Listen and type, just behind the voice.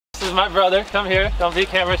is my brother. Come here. Don't be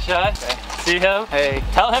camera shy. Okay. See him? Hey.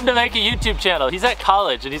 Tell him to make a YouTube channel. He's at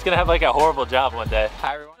college and he's gonna have like a horrible job one day.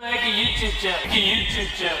 Hi everyone. Make a YouTube channel. Make a YouTube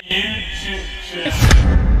channel. YouTube channel.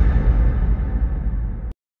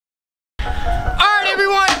 Alright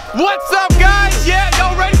everyone, what's up guys? Yeah,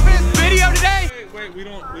 y'all ready for this video today? Wait, we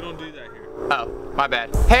don't do that here. Oh, my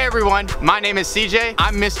bad. Hey everyone, my name is CJ.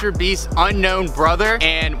 I'm MrBeast's unknown brother,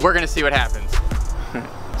 and we're gonna see what happens.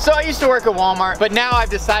 So I used to work at Walmart, but now I've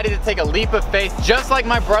decided to take a leap of faith just like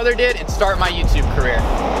my brother did and start my YouTube career.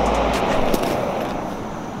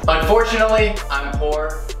 Unfortunately, I'm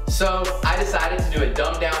poor, so I decided to do a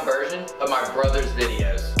dumbed down version of my brother's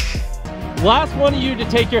videos. Last one of you to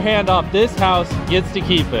take your hand off this house gets to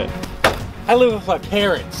keep it. I live with my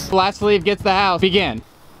parents. Last to leave gets the house. Begin.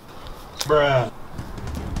 Bruh.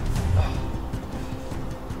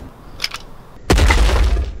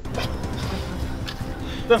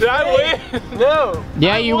 Did I win? No.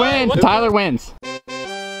 Yeah, you win. Tyler wins.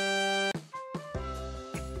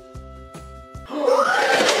 All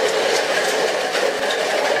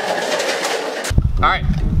right.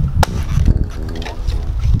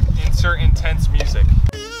 Insert intense music.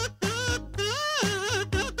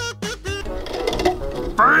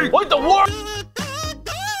 What the war?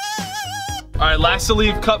 All right, last to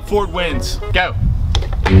leave, Cup Ford wins. Go.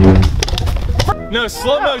 No,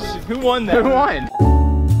 slow motion. Who won that? Who won?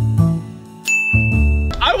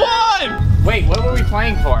 I won! Wait, what were we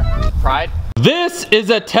playing for? Pride? This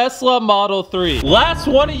is a Tesla Model 3. Last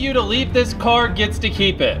one of you to leave this car gets to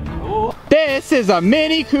keep it. This is a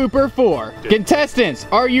Mini Cooper 4. Contestants,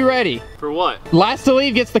 are you ready? For what? Last to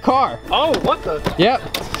leave gets the car. Oh, what the? Yep.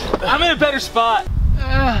 I'm in a better spot.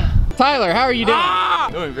 Tyler, how are you doing?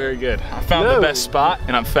 I'm doing very good. I found the best spot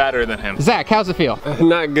and I'm fatter than him. Zach, how's it feel?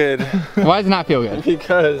 Not good. Why does it not feel good?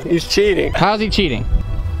 Because he's cheating. How's he cheating?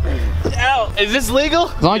 Out. Is this legal?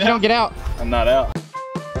 As long as you don't get out. I'm not out.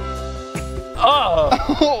 Oh!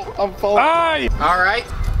 I'm falling. All right.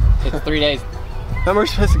 It's 3 days. How am I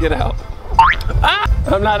supposed to get out?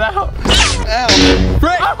 I'm not out. Ow.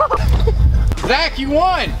 Zach, you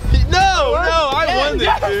won. No, I won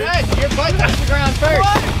this, dude. Yes, your butt touched the ground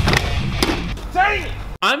first. Dang it!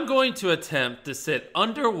 I'm going to attempt to sit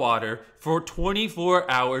underwater for 24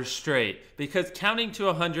 hours straight because counting to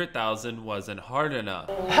 100,000 wasn't hard enough.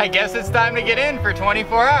 I guess it's time to get in for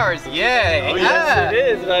 24 hours. Yay. Oh, yes, it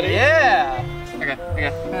is, buddy. Yeah. Okay.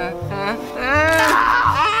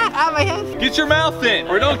 My head. Get your mouth in,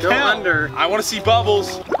 or don't Go count. under. I want to see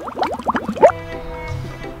bubbles.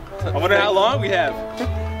 I wonder how long we have.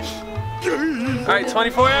 All right,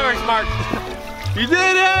 24 hours, Mark. You did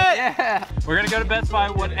it! Yeah. We're gonna go to Best Buy.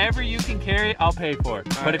 Whatever you can carry, I'll pay for.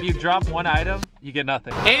 But if you drop one item, you get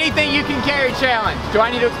nothing. Anything you can carry challenge. Do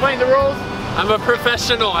I need to explain the rules? I'm a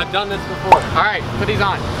professional. I've done this before. All right, put these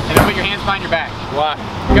on. And then put your hands behind your back. Why?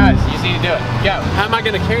 Guys, you just need to do it. Go. How am I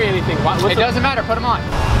going to carry anything? It doesn't matter, put them on.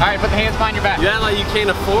 All right, put the hands behind your back. You act like you can't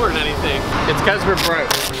afford anything. It's because we're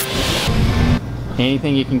broke.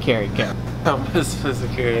 Anything you can carry, go. How am I supposed to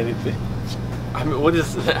carry anything? I mean, what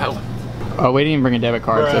is that? Oh, we didn't even bring a debit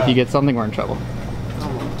card, so if you get something, we're in trouble.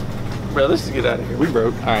 Bro, let's just get out of here. We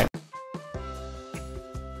broke. All right.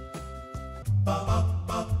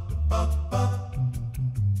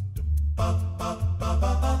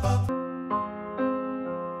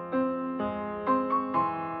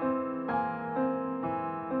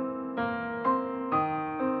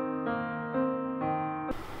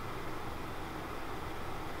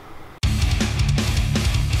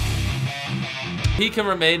 He can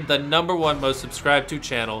remain the #1 most subscribed to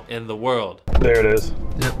channel in the world. There it is.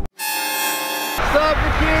 Yep. Sub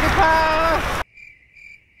to PewDiePie!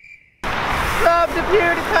 Sub to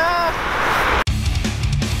PewDiePie!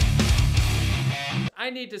 I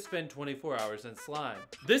need to spend 24 hours in slime.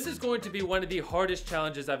 This is going to be one of the hardest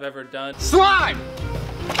challenges I've ever done. Slime!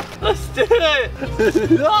 Let's do it!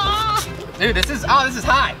 Dude, this is hot.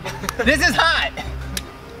 This is hot.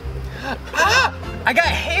 Ah, I got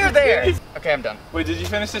hair there. Okay, I'm done. Wait, did you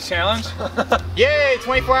finish the challenge? Yay,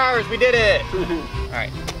 24 hours, we did it. All right.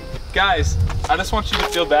 Guys, I just want you to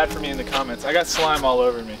feel bad for me in the comments. I got slime all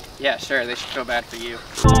over me. Yeah, sure, they should feel bad for you.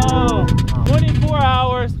 Oh, 24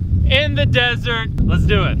 hours in the desert. Let's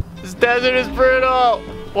do it. This desert is brutal.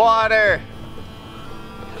 Water.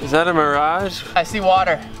 Is that a mirage? I see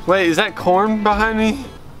water. Wait, is that corn behind me?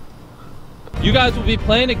 You guys will be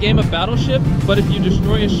playing a game of Battleship, but if you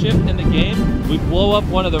destroy a ship in the game, we blow up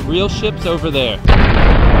one of the real ships over there.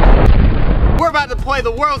 We're about to play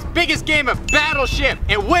the world's biggest game of Battleship,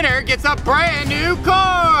 and winner gets a brand new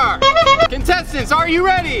car! Contestants, are you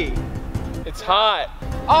ready? It's hot.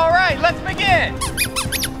 All right, let's begin.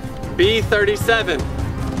 B37.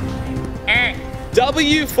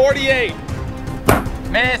 W48.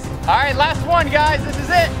 Miss. All right, last one, guys. This is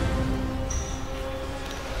it.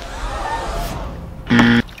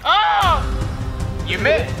 Oh! You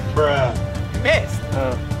missed. Bruh. You missed.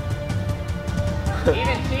 He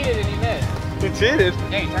even cheated and he missed. You cheated?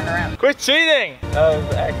 Yeah, you turned around. Quit cheating. That was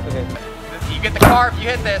an accident. You get the car if you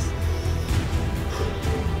hit this.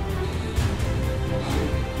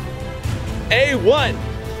 A1.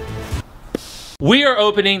 We are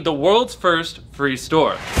opening the world's first free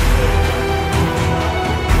store.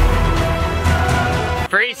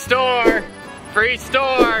 Free store. Free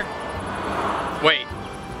store. Wait.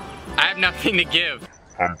 I have nothing to give.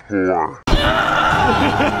 I'm poor.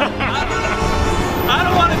 I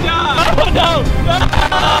don't want a job. Oh, no.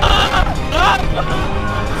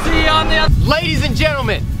 See you on the other. Ladies and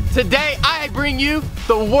gentlemen, today I bring you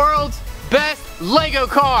the world's best Lego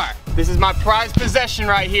car. This is my prized possession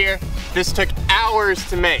right here. This took hours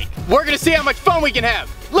to make. We're gonna see how much fun we can have.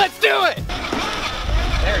 Let's do it!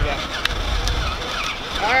 There we go.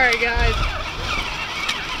 All right, guys.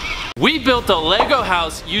 We built a Lego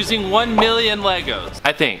house using 1 million Legos.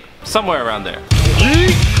 I think, somewhere around there.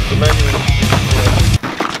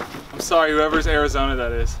 I'm sorry, whoever's Arizona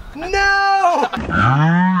that is. No!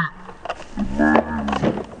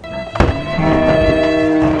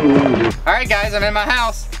 All right, guys, I'm in my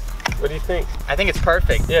house. What do you think? I think it's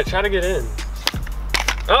perfect. Yeah, try to get in.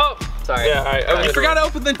 Oh! Sorry. Yeah, all right. You forgot to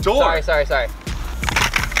open the door. Sorry.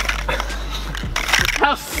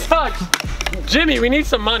 House sucks. Jimmy, we need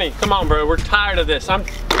some money. Come on, bro. We're tired of this. What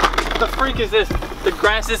the freak is this? The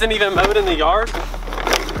grass isn't even mowed in the yard?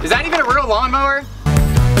 Is that even a real lawnmower?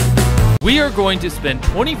 We are going to spend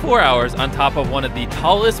 24 hours on top of one of the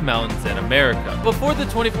tallest mountains in America. Before the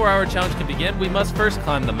 24-hour challenge can begin, we must first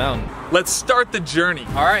climb the mountain. Let's start the journey.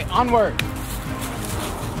 All right, onward. Is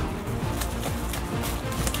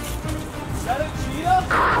that a cheetah?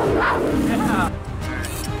 Yeah.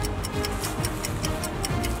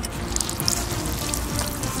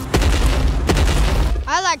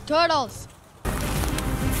 I like turtles.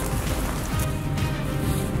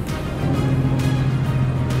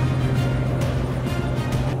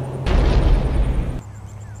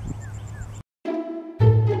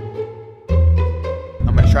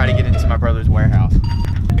 I'm gonna try to get into my brother's warehouse.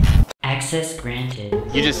 Access granted.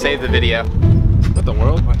 You just saved the video. What the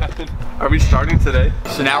world? What happened? Are we starting today?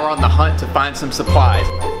 So now we're on the hunt to find some supplies.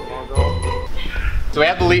 So we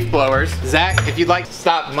have the leaf blowers. Zach, if you'd like to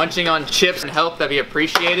stop munching on chips and help, that'd be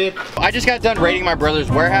appreciated. I just got done raiding my brother's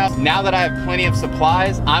warehouse. Now that I have plenty of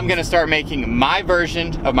supplies, I'm gonna start making my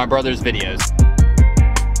version of my brother's videos.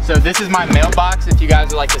 So this is my mailbox if you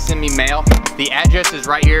guys would like to send me mail. The address is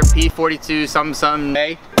right here, P42 something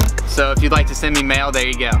A. So if you'd like to send me mail, there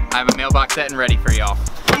you go. I have a mailbox set and ready for y'all.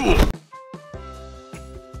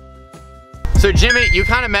 So Jimmy, you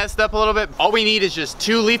kind of messed up a little bit. All we need is just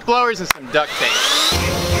 2 leaf blowers and some duct tape.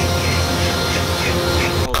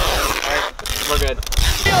 Alright, we're good.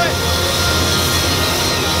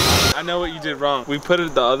 I know what you did wrong. We put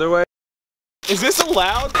it the other way. Is this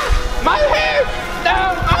allowed? My hair!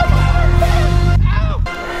 No! Ow! Ow!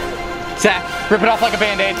 Zach, rip it off like a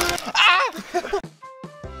Band-Aid. Ah!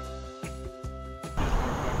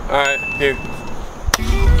 Alright, here.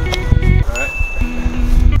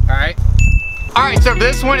 Alright. Alright, so for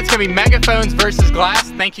this one, it's gonna be megaphones versus glass.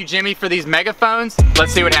 Thank you, Jimmy, for these megaphones.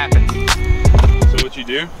 Let's see what happens. So what you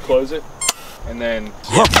do, close it, and then...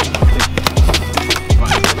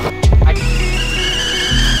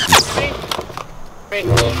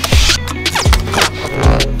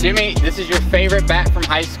 Jimmy, this is your favorite bat from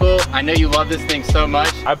high school. I know you love this thing so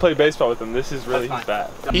much. I played baseball with him. This is really his bat.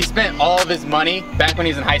 He spent all of his money back when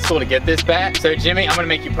he was in high school to get this bat. So Jimmy, I'm gonna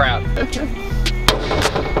make you proud.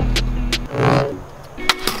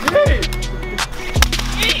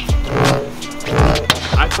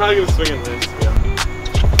 I'm probably gonna swing at this. Yeah.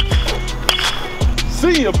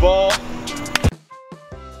 See ya, ball.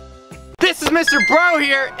 This is Mr. Bro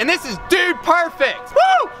here, and this is Dude Perfect.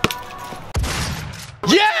 Woo!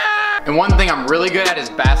 Yeah! And one thing I'm really good at is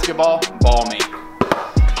basketball, ball me.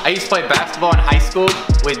 I used to play basketball in high school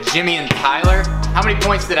with Jimmy and Tyler. How many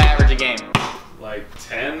points did I average a game? Like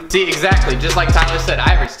 10? See, exactly, just like Tyler said,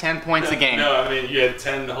 I averaged 10 points a game. No, I mean, you had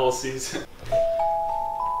 10 the whole season.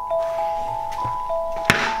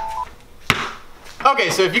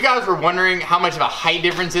 Okay, so if you guys were wondering how much of a height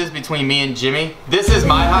difference is between me and Jimmy, this is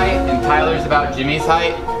my height and Tyler's about Jimmy's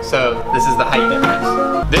height, so this is the height difference.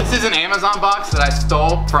 This is an Amazon box that I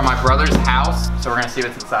stole from my brother's house, so we're gonna see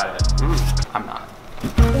what's inside of it. I'm not.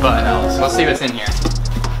 But let's see what's in here.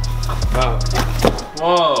 Oh.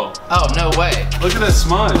 Whoa. Oh, no way. Look at that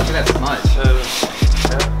smudge. Look at that smudge.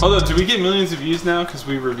 Although, do we get millions of views now because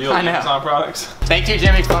we revealed Amazon products? Thank you,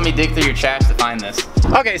 Jimmy, for letting me dig through your trash to find this.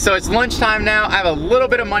 Okay, so it's lunchtime now. I have a little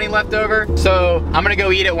bit of money left over, so I'm gonna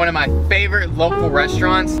go eat at one of my favorite local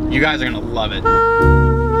restaurants. You guys are gonna love it.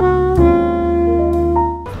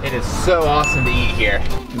 It is so awesome to eat here.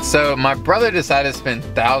 And so my brother decided to spend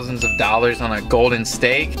thousands of dollars on a golden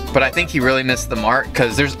steak, but I think he really missed the mark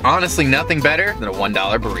because there's honestly nothing better than a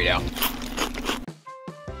 $1 burrito.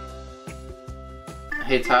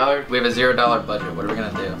 Hey Tyler, we have a $0 budget. What are we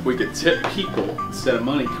gonna do? We could tip people instead of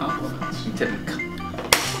money compliments.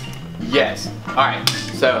 Yes. All right.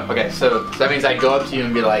 So that means I go up to you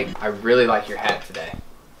and be like, I really like your hat today.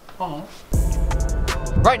 Oh.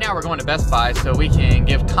 Right now we're going to Best Buy so we can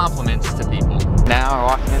give compliments to people. Now we're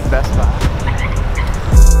walking into Best Buy.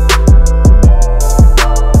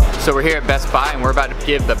 So we're here at Best Buy and we're about to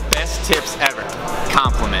give the best tips ever.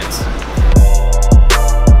 Compliments.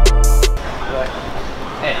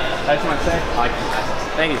 Hey, I just want to say, I like your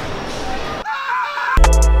glasses. Thank you.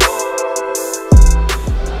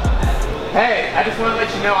 Hey, I just want to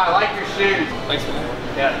let you know I like your shoes. Thanks, man.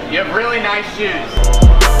 Yeah, you have really nice shoes.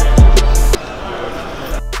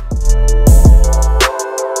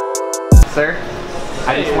 Sir,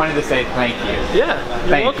 I just wanted to say thank you. Yeah,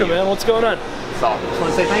 you're welcome, man. What's going on? That's all. Just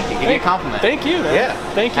want to say thank you. Give me a compliment. Thank you, man.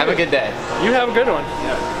 Yeah. Thank you. Have a good day. You have a good one.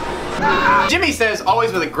 Yeah. Jimmy says,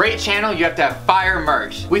 always with a great channel, you have to have fire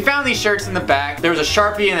merch. We found these shirts in the back. There was a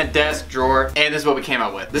Sharpie in the desk drawer, and this is what we came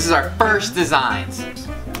up with. This is our first designs.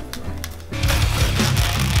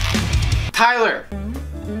 Tyler.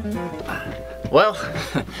 Well,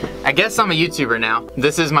 I guess I'm a YouTuber now.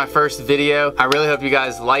 This is my first video. I really hope you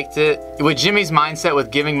guys liked it. With Jimmy's mindset with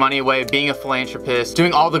giving money away, being a philanthropist,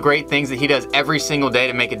 doing all the great things that he does every single day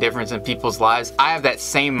to make a difference in people's lives, I have that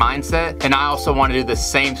same mindset, and I also want to do the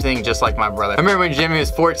same thing just like my brother. I remember when Jimmy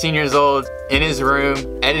was 14 years old, in his room,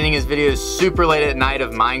 editing his videos super late at night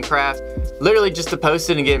of Minecraft, literally just to post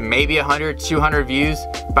it and get maybe 100, 200 views.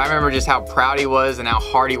 But I remember just how proud he was and how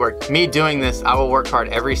hard he worked. Me doing this, I will work hard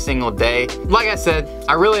every single day. Like I said,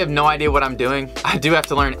 I really have no idea what I'm doing. I do have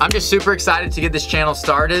to learn. I'm just super excited to get this channel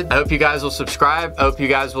started. I hope you guys will subscribe. I hope you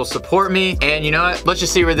guys will support me. And you know what? Let's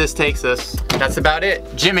just see where this takes us. That's about it.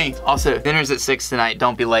 Jimmy, also, dinner's at 6 tonight.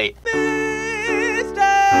 Don't be late.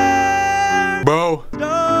 Bro.